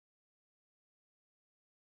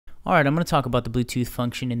Alright, I'm going to talk about the Bluetooth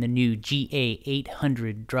function in the new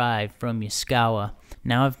GA800 drive from Yaskawa.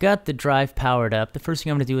 Now I've got the drive powered up. The first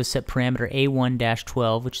thing I'm going to do is set parameter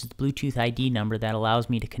A1-12, which is the Bluetooth ID number that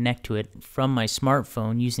allows me to connect to it from my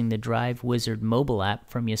smartphone using the Drive Wizard mobile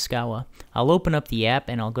app from Yaskawa. I'll open up the app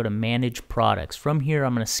and I'll go to Manage Products. From here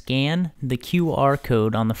I'm going to scan the QR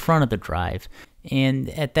code on the front of the drive. And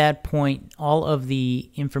at that point, all of the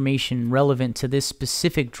information relevant to this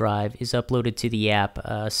specific drive is uploaded to the app,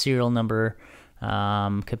 serial number,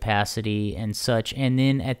 capacity, and such. And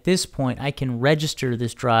then at this point, I can register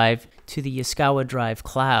this drive to the Yaskawa Drive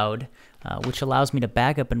Cloud, which allows me to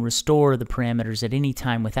back up and restore the parameters at any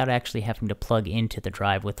time without actually having to plug into the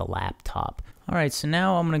drive with a laptop. Alright, so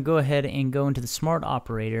now I'm going to go ahead and go into the smart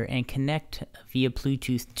operator and connect via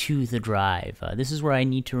Bluetooth to the drive. This is where I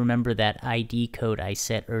need to remember that ID code I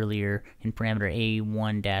set earlier in parameter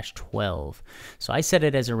A1-12. So I set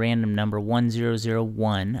it as a random number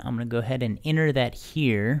 1001. I'm going to go ahead and enter that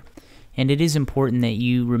here. And it is important that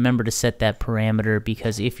you remember to set that parameter,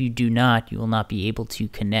 because if you do not, you will not be able to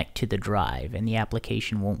connect to the drive and the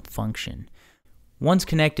application won't function. Once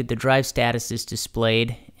connected, the drive status is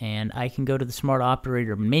displayed, and I can go to the Smart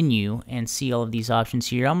Operator menu and see all of these options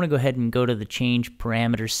here. I'm going to go ahead and go to the Change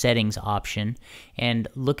Parameter Settings option and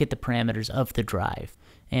look at the parameters of the drive.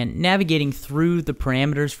 And navigating through the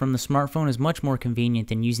parameters from the smartphone is much more convenient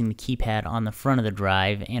than using the keypad on the front of the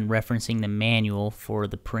drive and referencing the manual for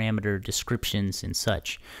the parameter descriptions and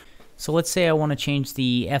such. So let's say I want to change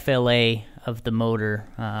the FLA of the motor.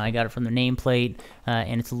 I got it from the nameplate,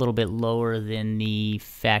 and it's a little bit lower than the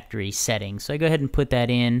factory setting. So I go ahead and put that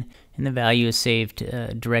in, and the value is saved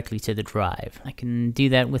directly to the drive. I can do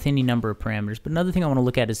that with any number of parameters, but another thing I want to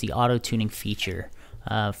look at is the auto-tuning feature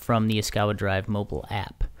from the Yaskawa Drive mobile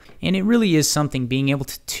app. And it really is something, being able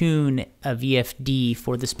to tune a VFD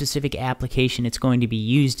for the specific application it's going to be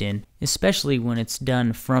used in, especially when it's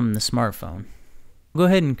done from the smartphone. Go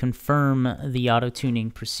ahead and confirm the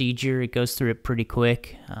auto-tuning procedure. It goes through it pretty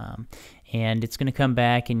quick, and it's going to come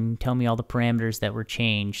back and tell me all the parameters that were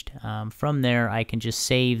changed. From there, I can just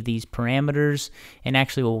save these parameters, and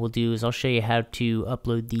actually what we'll do is I'll show you how to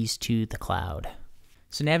upload these to the cloud.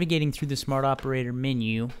 So navigating through the Smart Operator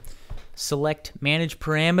menu, select Manage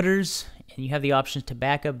Parameters, and you have the options to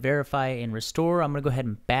back up, verify, and restore. I'm going to go ahead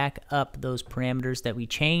and back up those parameters that we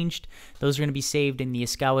changed. Those are going to be saved in the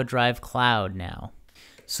Yaskawa Drive Cloud now.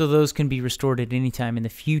 So those can be restored at any time in the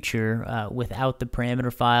future without the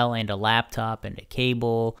parameter file and a laptop and a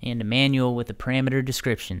cable and a manual with the parameter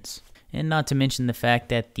descriptions. And not to mention the fact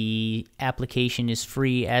that the application is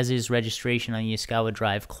free, as is registration on the Yaskawa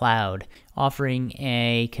Drive Cloud, offering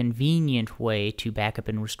a convenient way to back up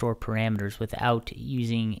and restore parameters without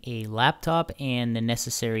using a laptop and the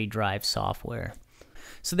necessary drive software.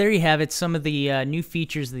 So there you have it, some of the new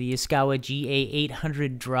features of the Yaskawa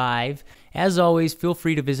GA800 drive. As always, feel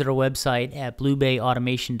free to visit our website at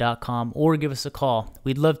bluebayautomation.com or give us a call.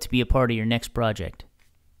 We'd love to be a part of your next project.